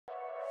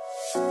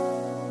Hello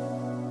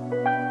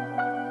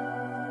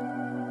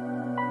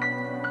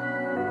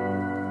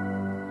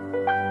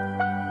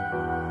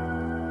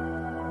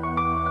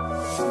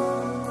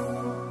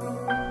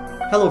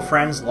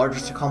friends,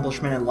 largest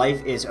accomplishment in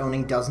life is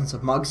owning dozens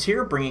of mugs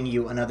here, bringing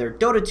you another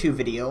Dota 2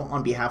 video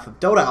on behalf of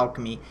Dota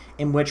Alchemy,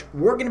 in which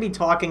we're going to be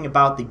talking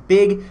about the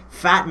big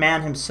fat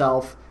man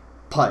himself,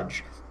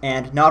 Pudge.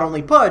 And not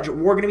only Pudge,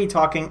 we're going to be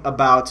talking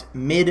about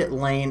mid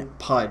lane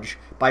Pudge,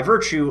 by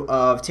virtue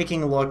of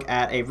taking a look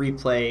at a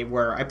replay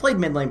where I played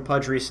mid lane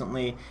Pudge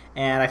recently,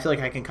 and I feel like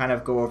I can kind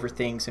of go over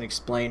things and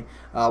explain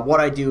what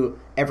I do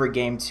every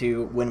game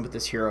to win with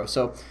this hero.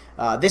 So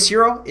this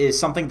hero is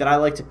something that I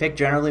like to pick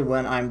generally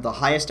when I'm the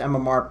highest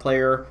MMR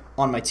player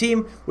on my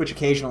team, which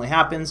occasionally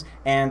happens,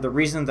 and the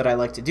reason that I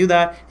like to do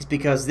that is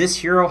because this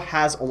hero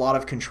has a lot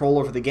of control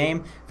over the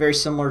game, very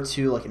similar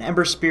to like an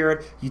Ember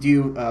Spirit. You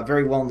do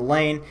very well in the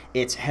lane,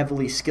 it's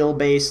heavily skill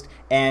based,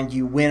 and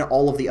you win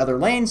all of the other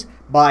lanes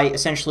by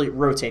essentially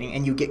rotating,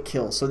 and you get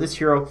kills. So this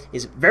hero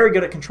is very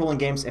good at controlling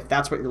games if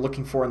that's what you're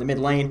looking for in the mid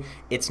lane.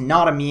 It's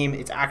not a meme,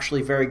 it's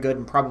actually very good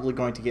and probably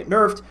going to get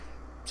nerfed.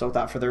 So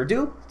without further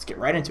ado, let's get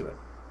right into it.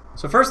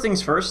 So first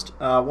things first,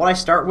 what I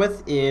start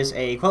with is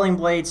a Quelling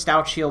Blade,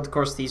 Stout Shield. Of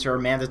course, these are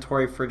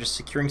mandatory for just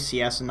securing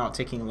CS and not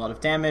taking a lot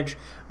of damage.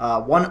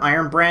 One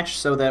Iron Branch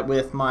so that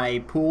with my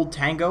pooled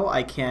Tango,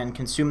 I can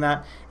consume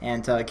that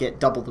and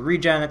get double the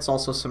regen. It's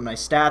also some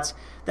nice stats.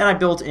 Then I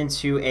built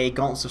into a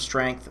Gauntlets of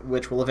Strength,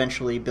 which will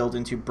eventually build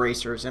into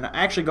Bracers. And I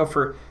actually go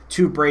for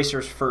 2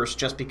 Bracers first,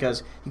 just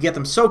because you get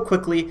them so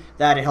quickly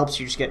that it helps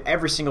you just get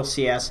every single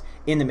CS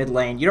in the mid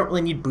lane. You don't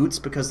really need boots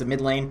because the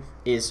mid lane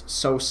is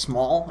so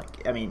small.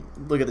 Like, I mean,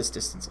 look at this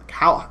distance. Like,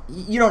 how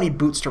you don't need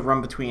boots to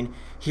run between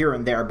here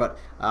and there, but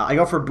I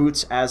go for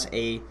boots as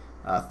a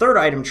third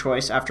item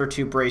choice after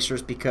 2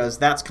 Bracers, because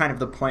that's kind of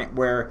the point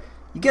where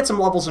you get some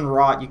levels in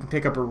Rot, you can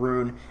pick up a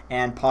rune,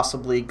 and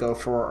possibly go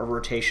for a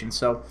rotation.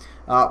 So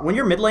when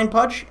you're mid lane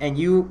Pudge and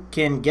you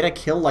can get a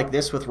kill like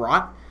this with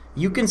Rot,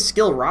 you can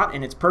skill Rot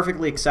and it's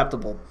perfectly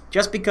acceptable.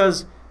 Just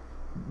because,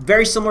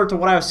 very similar to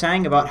what I was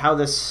saying about how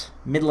this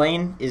mid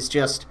lane is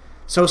just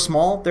so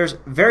small, there's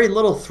very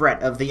little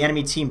threat of the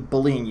enemy team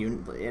bullying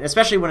you,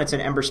 especially when it's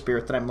an Ember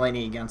Spirit that I'm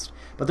laning against.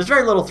 But there's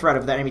very little threat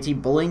of the enemy team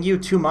bullying you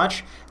too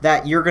much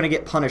that you're going to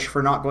get punished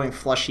for not going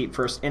Flush Heap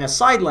first. In a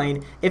side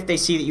lane, if they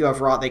see that you have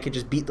Rot, they can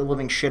just beat the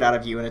living shit out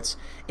of you, and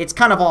it's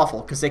kind of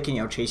awful because they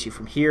can chase you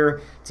from here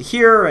to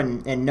here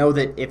and know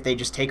that if they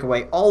just take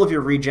away all of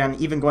your regen,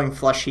 even going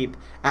Flush Heap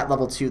at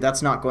level 2,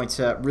 that's not going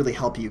to really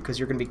help you because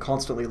you're going to be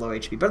constantly low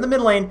HP. But in the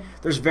mid lane,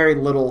 there's very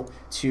little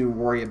to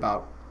worry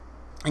about.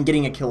 And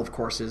getting a kill, of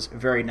course, is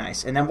very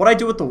nice. And then what I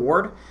do with the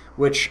ward,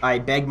 which I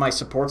beg my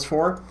supports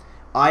for,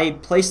 I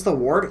place the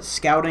ward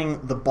scouting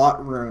the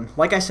bot rune.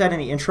 Like I said in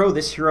the intro,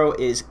 this hero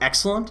is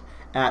excellent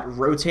at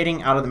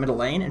rotating out of the middle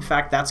lane. In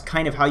fact, that's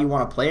kind of how you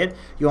want to play it.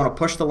 You want to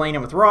push the lane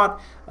in with Rot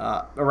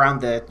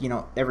around the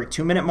every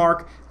 2-minute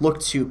mark,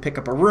 look to pick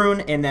up a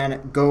rune, and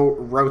then go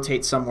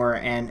rotate somewhere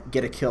and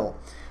get a kill.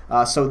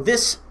 So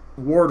this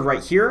ward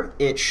right here,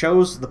 it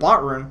shows the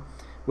bot rune,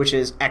 which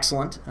is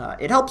excellent.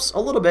 It helps a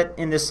little bit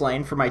in this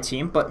lane for my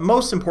team, but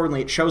most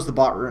importantly, it shows the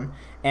bot rune.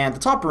 And the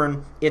top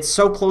rune, it's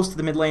so close to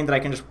the mid lane that I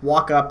can just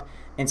walk up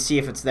and see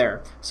if it's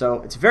there.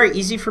 So it's very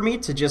easy for me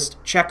to just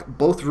check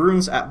both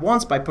runes at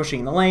once by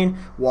pushing the lane,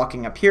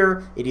 walking up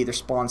here. It either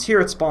spawns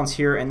here, it spawns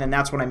here, and then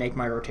that's when I make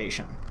my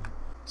rotation.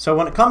 So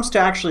when it comes to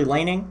actually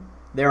laning,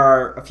 there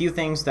are a few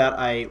things that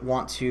I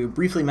want to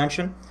briefly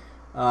mention.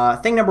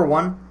 Thing number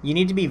 1, you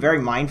need to be very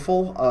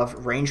mindful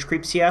of range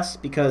creep CS,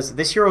 because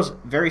this hero is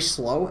very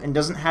slow and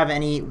doesn't have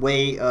any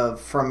way of,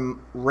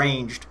 from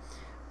ranged,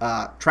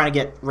 trying to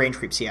get range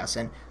creep CS.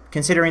 And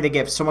considering they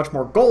give so much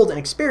more gold and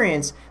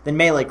experience than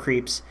melee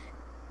creeps,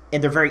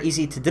 and they're very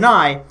easy to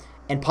deny,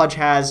 and Pudge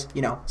has,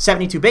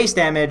 72 base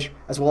damage,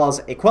 as well as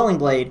a Quelling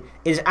Blade,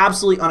 it is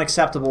absolutely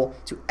unacceptable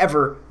to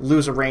ever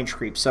lose a range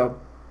creep.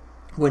 So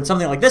when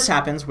something like this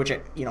happens, which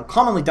it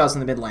commonly does in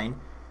the mid lane,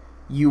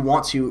 you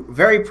want to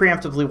very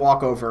preemptively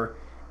walk over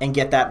and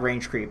get that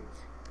range creep.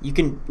 You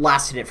can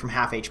last hit it from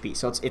half HP,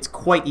 so it's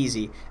quite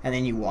easy. And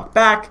then you walk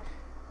back,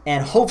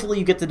 and hopefully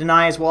you get the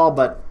deny as well,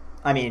 but,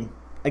 I mean,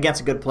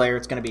 against a good player,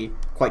 it's going to be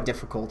quite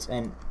difficult.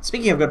 And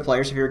speaking of good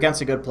players, if you're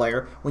against a good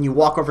player, when you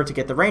walk over to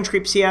get the range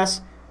creep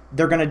CS,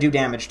 they're going to do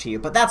damage to you.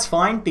 But that's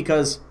fine,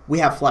 because we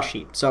have Flush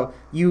Heap. So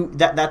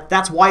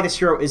that's why this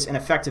hero is an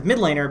effective mid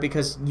laner,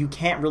 because you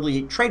can't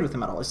really trade with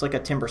him at all. It's like a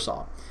timber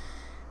saw.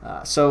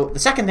 So the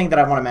second thing that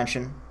I want to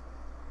mention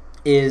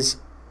is,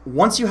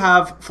 once you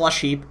have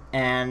Flush Heap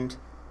and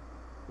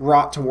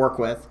Rot to work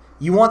with,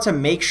 you want to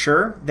make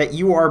sure that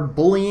you are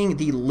bullying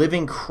the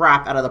living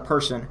crap out of the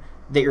person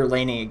that you're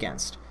laning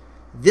against.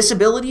 This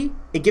ability,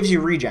 it gives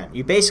you regen.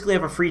 You basically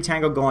have a free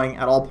tango going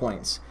at all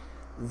points.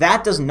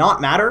 That does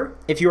not matter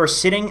if you are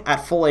sitting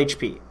at full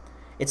HP.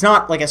 It's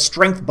not like a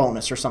strength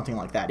bonus or something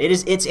like that.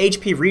 It's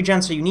HP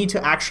regen, so you need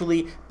to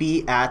actually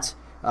be at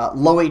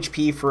low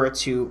HP for it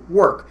to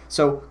work.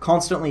 So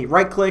constantly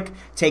right-click,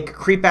 take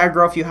creep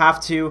aggro if you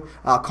have to,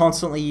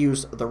 constantly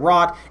use the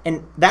rot,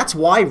 and that's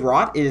why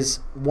rot is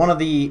one of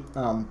the...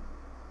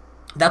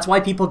 that's why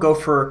people go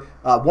for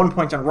 1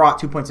 point on rot,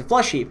 2 points in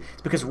flesh heap.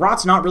 It's because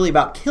rot's not really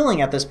about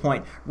killing at this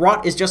point.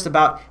 Rot is just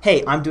about,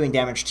 hey, I'm doing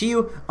damage to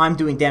you, I'm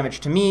doing damage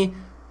to me,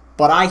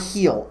 but I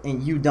heal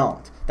and you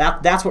don't.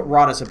 That's what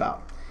rot is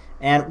about.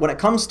 And when it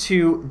comes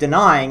to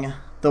denying,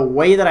 the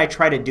way that I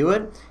try to do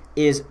it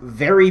is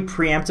very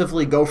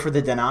preemptively go for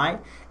the deny.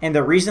 And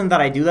the reason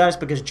that I do that is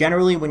because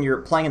generally when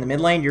you're playing in the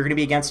mid lane, you're going to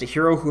be against a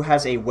hero who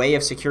has a way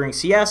of securing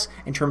CS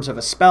in terms of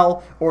a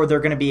spell, or they're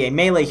going to be a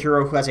melee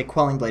hero who has a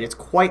quelling blade. It's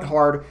quite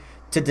hard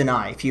to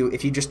deny if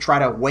you just try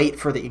to wait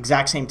for the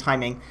exact same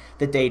timing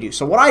that they do.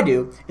 So what I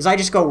do is I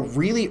just go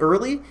really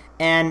early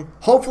and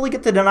hopefully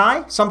get the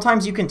deny.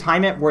 Sometimes you can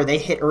time it where they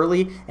hit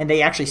early and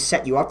they actually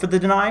set you up for the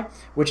deny,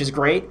 which is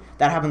great.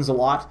 That happens a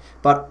lot.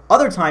 But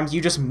other times you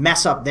just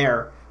mess up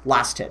their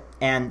last hit,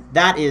 and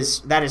that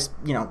is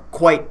you know,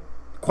 quite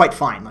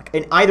fine. Like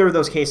in either of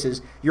those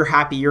cases, you're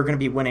happy, you're going to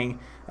be winning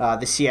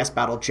the CS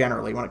battle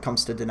generally when it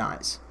comes to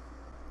denies.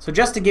 So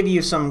just to give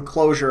you some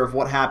closure of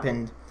what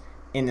happened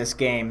in this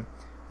game,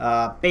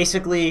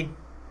 basically,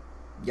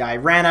 yeah, I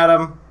ran at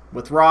him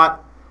with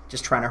rot,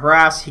 just trying to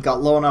harass. He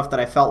got low enough that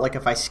I felt like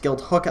if I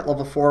skilled hook at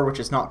level 4, which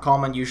is not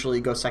common, usually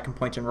you go second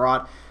point in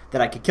rot, that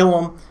I could kill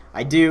him.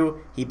 I do.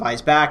 He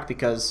buys back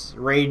because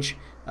rage,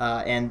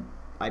 and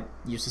I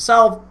use the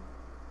salve.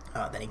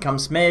 Then he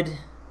comes mid.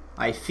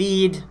 I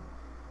feed.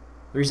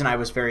 The reason I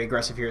was very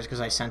aggressive here is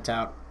because I sent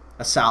out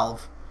a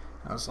salve.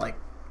 I was like,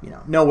 you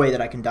know, no way that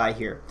I can die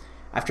here.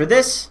 After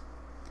this,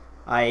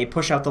 I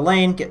push out the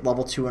lane, get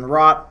level 2 in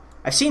rot.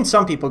 I've seen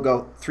some people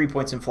go 3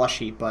 points in flesh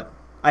heap, but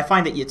I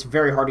find that it's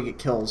very hard to get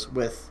kills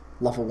with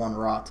level 1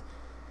 rot.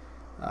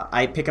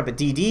 I pick up a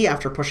DD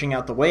after pushing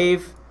out the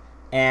wave.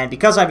 And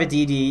because I have a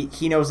DD,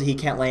 he knows that he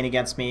can't lane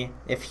against me.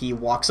 If he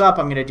walks up,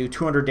 I'm going to do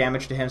 200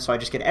 damage to him, so I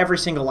just get every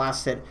single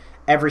last hit,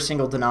 every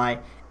single deny.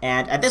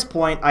 And at this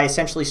point, I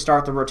essentially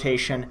start the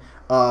rotation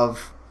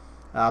of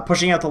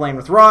pushing out the lane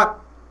with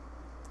rot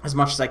as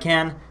much as I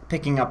can,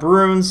 picking up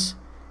runes,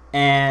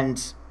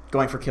 and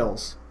going for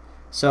kills.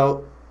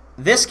 So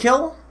this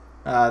kill,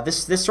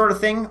 this sort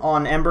of thing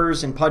on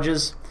Embers and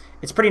Pudges,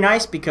 it's pretty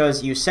nice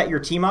because you set your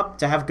team up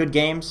to have good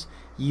games.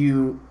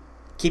 You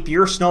keep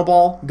your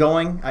snowball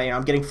going.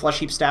 I'm getting flesh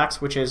heap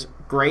stacks, which is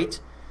great.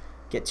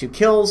 Get 2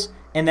 kills,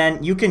 and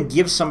then you can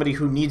give somebody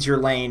who needs your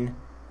lane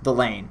the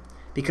lane.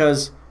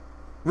 Because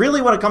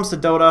really when it comes to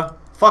Dota,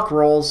 fuck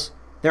roles.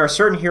 There are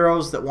certain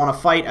heroes that want to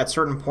fight at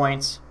certain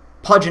points.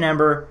 Pudge and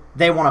Ember,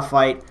 they want to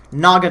fight.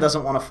 Naga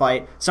doesn't want to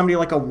fight. Somebody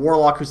like a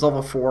Warlock who's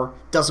level 4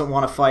 doesn't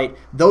want to fight.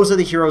 Those are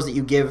the heroes that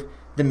you give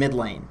the mid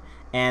lane.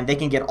 And they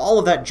can get all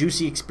of that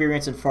juicy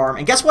experience and farm.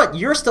 And guess what?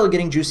 You're still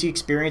getting juicy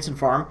experience and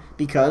farm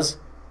because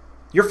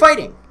you're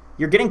fighting.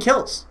 You're getting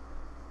kills.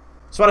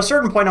 So at a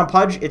certain point on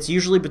Pudge, it's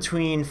usually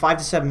between 5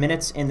 to 7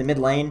 minutes in the mid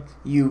lane.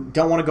 You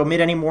don't want to go mid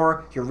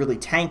anymore. You're really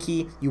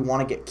tanky. You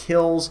want to get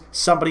kills.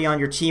 Somebody on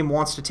your team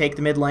wants to take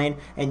the mid lane,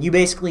 and you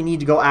basically need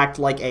to go act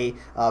like a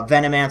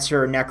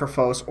Venomancer,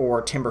 Necrophos,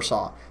 or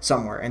Timbersaw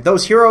somewhere. And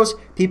those heroes,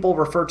 people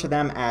refer to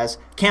them as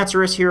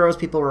cancerous heroes.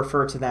 People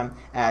refer to them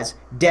as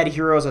dead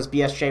heroes, as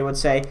BSJ would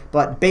say.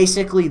 But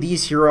basically,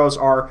 these heroes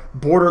are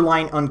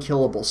borderline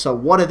unkillable. So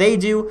what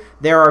do?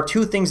 There are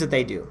 2 things that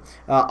they do.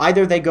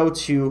 Either they go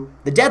to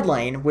the dead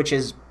lane, which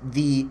is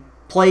the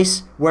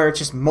place where it's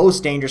just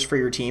most dangerous for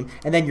your team,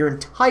 and then your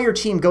entire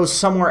team goes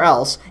somewhere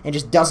else and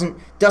just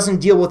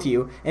doesn't deal with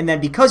you. And then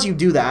because you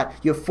do that,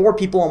 you have 4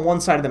 people on one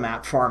side of the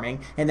map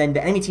farming, and then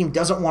the enemy team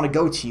doesn't want to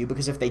go to you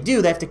because if they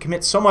do, they have to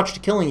commit so much to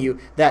killing you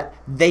that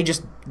they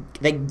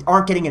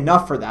aren't getting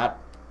enough for that.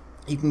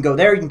 You can go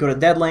there, you can go to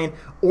dead lane,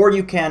 or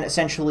you can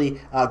essentially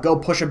go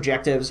push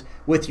objectives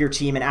with your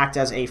team and act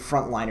as a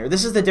frontliner.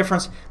 This is the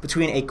difference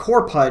between a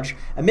core Pudge,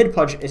 a mid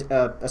Pudge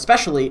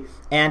especially,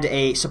 and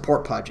a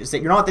support Pudge, is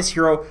that you're not this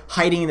hero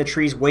hiding in the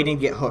trees waiting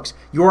to get hooks.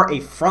 You're a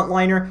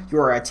frontliner,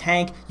 you're a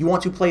tank, you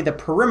want to play the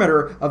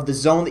perimeter of the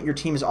zone that your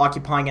team is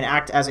occupying and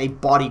act as a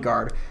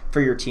bodyguard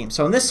for your team.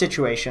 So in this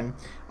situation,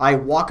 I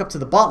walk up to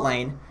the bot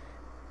lane,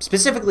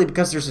 specifically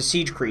because there's a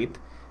siege creep,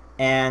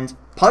 and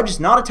Pudge is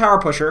not a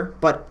tower pusher,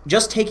 but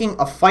just taking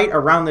a fight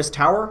around this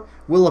tower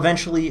will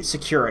eventually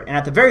secure it. And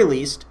at the very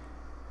least,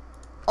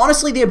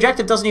 honestly, the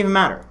objective doesn't even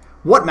matter.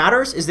 What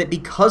matters is that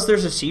because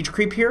there's a siege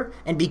creep here,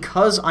 and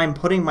because I'm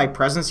putting my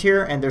presence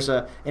here, and there's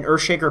an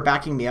Earthshaker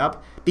backing me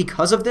up,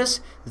 because of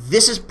this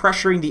is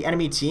pressuring the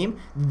enemy team.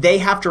 They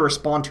have to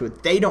respond to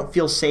it. They don't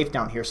feel safe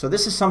down here. So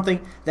this is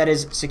something that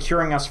is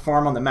securing us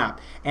farm on the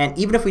map. And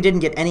even if we didn't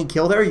get any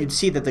kill there, you'd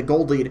see that the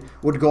gold lead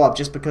would go up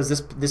just because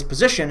this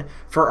position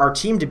for our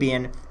team to be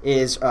in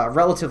is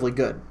relatively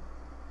good.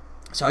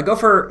 So I go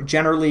for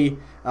generally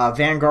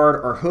Vanguard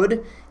or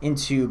Hood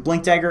into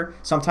Blink Dagger.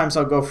 Sometimes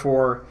I'll go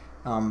for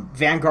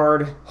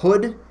Vanguard,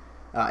 Hood,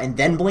 and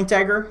then Blink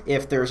Dagger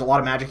if there's a lot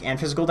of magic and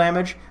physical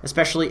damage,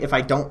 especially if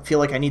I don't feel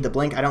like I need the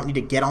Blink. I don't need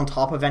to get on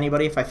top of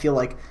anybody. If I feel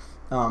like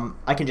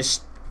I can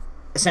just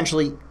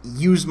essentially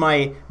use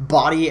my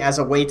body as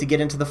a way to get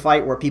into the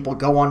fight where people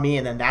go on me,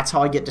 and then that's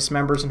how I get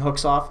dismembers and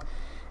hooks off.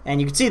 And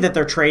you can see that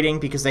they're trading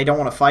because they don't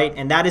want to fight,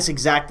 and that is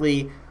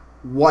exactly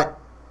what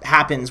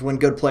happens when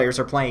good players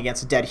are playing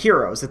against dead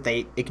heroes, that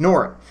they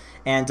ignore it.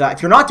 And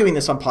if you're not doing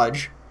this on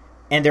Pudge,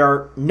 and there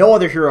are no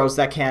other heroes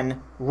that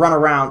can run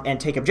around and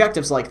take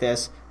objectives like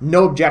this,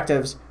 no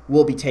objectives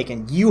will be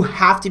taken. You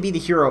have to be the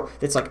hero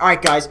that's like, all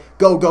right, guys,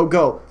 go, go,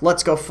 go.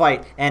 Let's go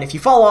fight. And if you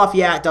fall off,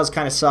 yeah, it does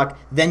kind of suck.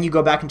 Then you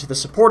go back into the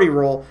supporty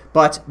role.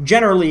 But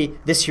generally,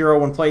 this hero,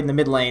 when played in the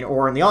mid lane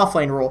or in the off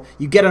lane role,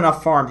 you get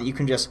enough farm that you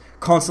can just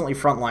constantly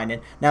frontline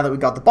it. Now that we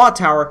got the bot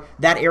tower,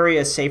 that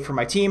area is safe for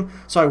my team.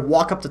 So I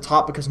walk up the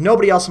top because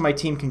nobody else on my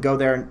team can go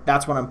there, and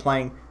that's when I'm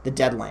playing the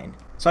dead lane.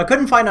 So I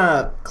couldn't find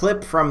a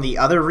clip from the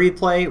other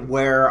replay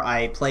where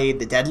I played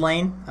the dead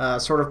lane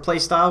sort of play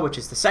style, which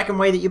is the second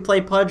way that you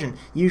play Pudge, and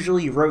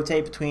usually you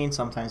rotate between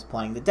sometimes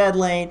playing the dead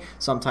lane,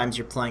 sometimes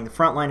you're playing the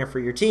frontliner for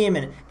your team,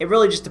 and it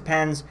really just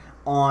depends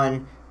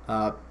on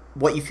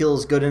what you feel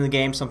is good in the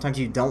game. Sometimes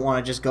you don't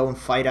want to just go and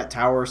fight at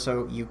tower,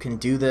 so you can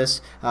do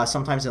this.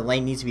 Sometimes the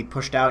lane needs to be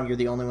pushed out and you're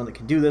the only one that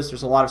can do this.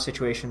 There's a lot of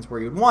situations where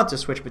you'd want to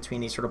switch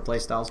between these sort of play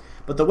styles,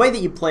 but the way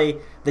that you play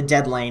the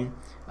dead lane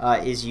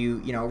is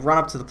you run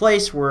up to the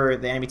place where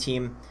the enemy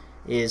team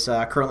is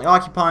currently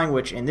occupying,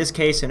 which in this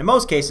case and in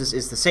most cases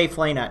is the safe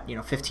lane at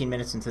 15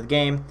 minutes into the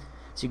game.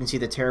 So you can see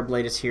the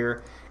Terrorblade is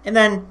here, and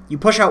then you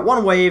push out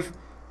one wave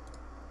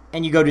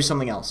and you go do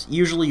something else.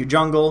 Usually you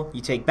jungle, you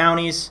take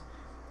bounties.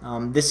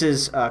 This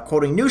is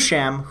quoting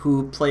Nusham,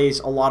 who plays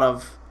a lot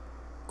of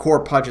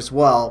core Pudge as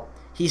well.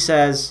 He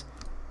says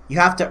you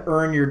have to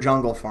earn your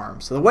jungle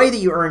farm. So the way that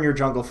you earn your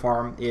jungle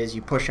farm is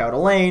you push out a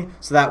lane,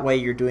 so that way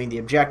you're doing the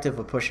objective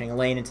of pushing a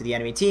lane into the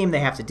enemy team. They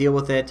have to deal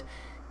with it.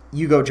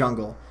 You go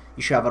jungle.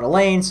 You shove out a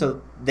lane,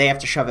 so they have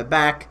to shove it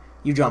back.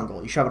 You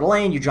jungle. You shove out a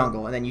lane, you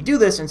jungle. And then you do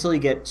this until you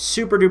get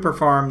super duper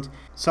farmed.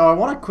 So I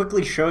want to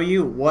quickly show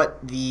you what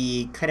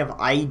the kind of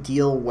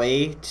ideal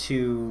way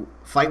to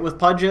fight with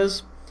Pudge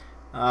is.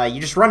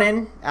 You just run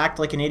in, act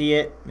like an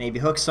idiot, maybe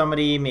hook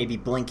somebody, maybe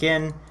blink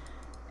in,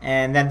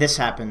 and then this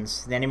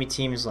happens. The enemy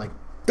team is like,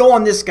 go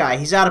on this guy,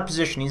 he's out of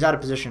position, he's out of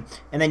position.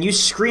 And then you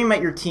scream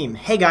at your team,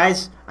 hey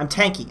guys, I'm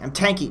tanky, I'm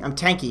tanky, I'm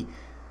tanky.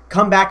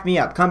 Come back me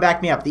up, come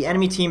back me up. The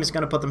enemy team is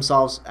going to put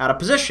themselves out of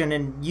position,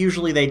 and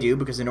usually they do,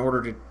 because in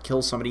order to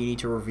kill somebody, you need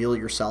to reveal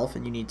yourself,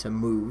 and you need to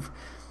move,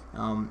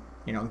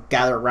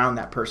 gather around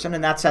that person,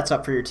 and that sets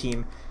up for your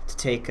team to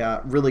take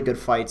really good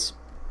fights,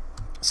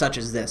 such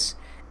as this.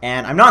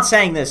 And I'm not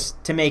saying this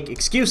to make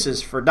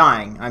excuses for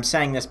dying. I'm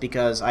saying this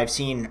because I've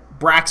seen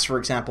Brax, for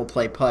example,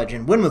 play Pudge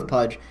and win with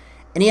Pudge,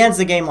 and he ends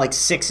the game like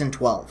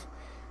 6-12.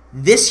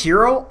 This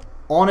hero,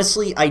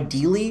 honestly,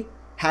 ideally,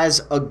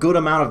 has a good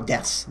amount of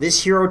deaths.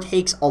 This hero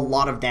takes a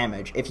lot of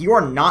damage. If you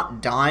are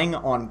not dying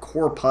on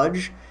core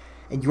Pudge,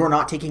 and you are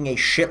not taking a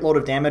shitload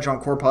of damage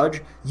on core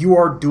Pudge, you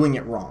are doing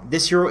it wrong.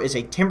 This hero is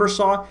a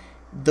Timbersaw.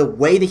 The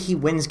way that he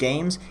wins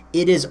games,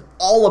 it is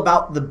all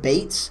about the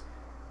baits,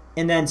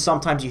 and then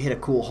sometimes you hit a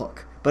cool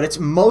hook. But it's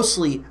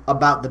mostly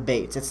about the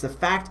baits. It's the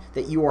fact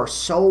that you are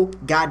so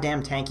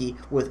goddamn tanky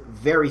with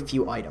very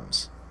few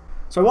items.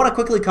 So I want to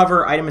quickly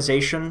cover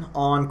itemization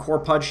on core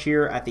Pudge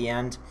here at the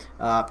end.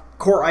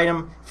 Core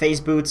item, phase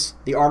boots,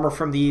 the armor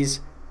from these,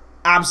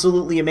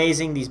 absolutely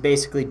amazing. These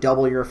basically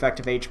double your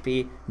effective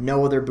HP.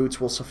 No other boots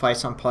will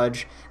suffice on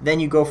Pudge. Then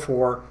you go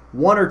for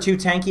 1 or 2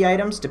 tanky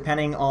items,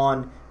 depending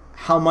on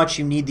how much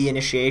you need the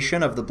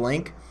initiation of the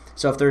blink.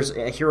 So if there's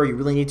a hero you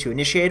really need to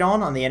initiate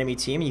on the enemy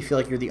team, and you feel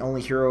like you're the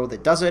only hero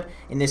that does it,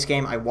 in this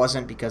game I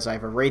wasn't because I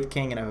have a Wraith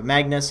King and I have a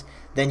Magnus,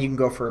 then you can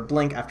go for a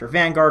Blink after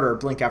Vanguard or a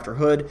Blink after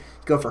Hood.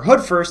 You go for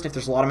Hood first if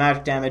there's a lot of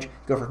magic damage,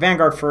 go for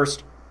Vanguard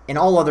first. In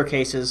all other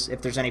cases,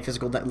 if there's any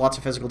lots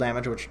of physical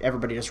damage, which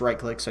everybody just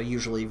right-click, so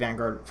usually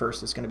Vanguard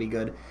first is going to be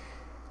good.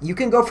 You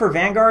can go for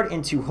Vanguard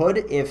into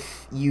Hood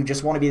if you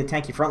just want to be the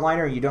tanky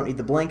frontliner and you don't need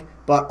the Blink,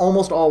 but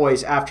almost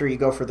always after you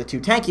go for the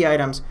 2 tanky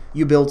items,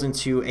 you build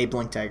into a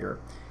Blink Dagger.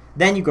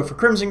 Then you go for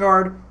Crimson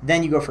Guard,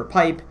 then you go for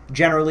Pipe,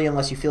 generally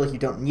unless you feel like you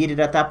don't need it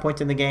at that point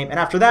in the game, and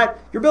after that,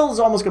 your build is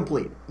almost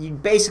complete. You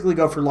basically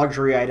go for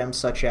luxury items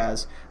such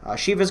as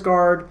Shiva's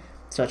Guard,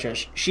 such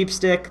as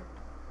Sheepstick,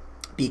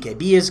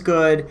 BKB is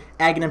good,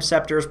 Aghanim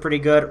Scepter is pretty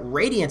good,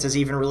 Radiance is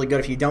even really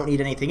good if you don't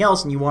need anything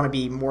else and you want to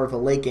be more of a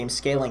late game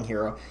scaling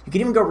hero. You can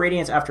even go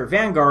Radiance after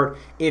Vanguard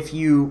if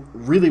you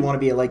really want to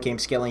be a late game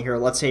scaling hero.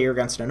 Let's say you're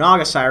against an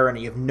Naga Siren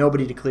and you have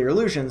nobody to clear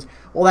illusions,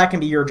 well that can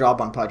be your job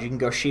on Pudge. You can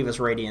go Shiva's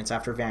Radiance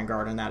after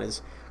Vanguard and that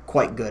is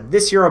quite good.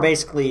 This hero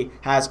basically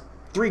has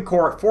 4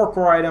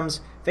 core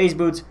items, Phase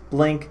Boots,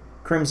 Blink,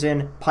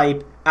 Crimson,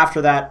 Pipe,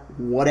 after that,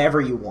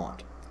 whatever you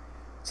want.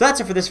 So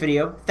that's it for this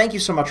video. Thank you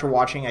so much for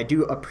watching. I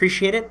do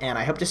appreciate it, and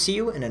I hope to see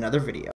you in another video.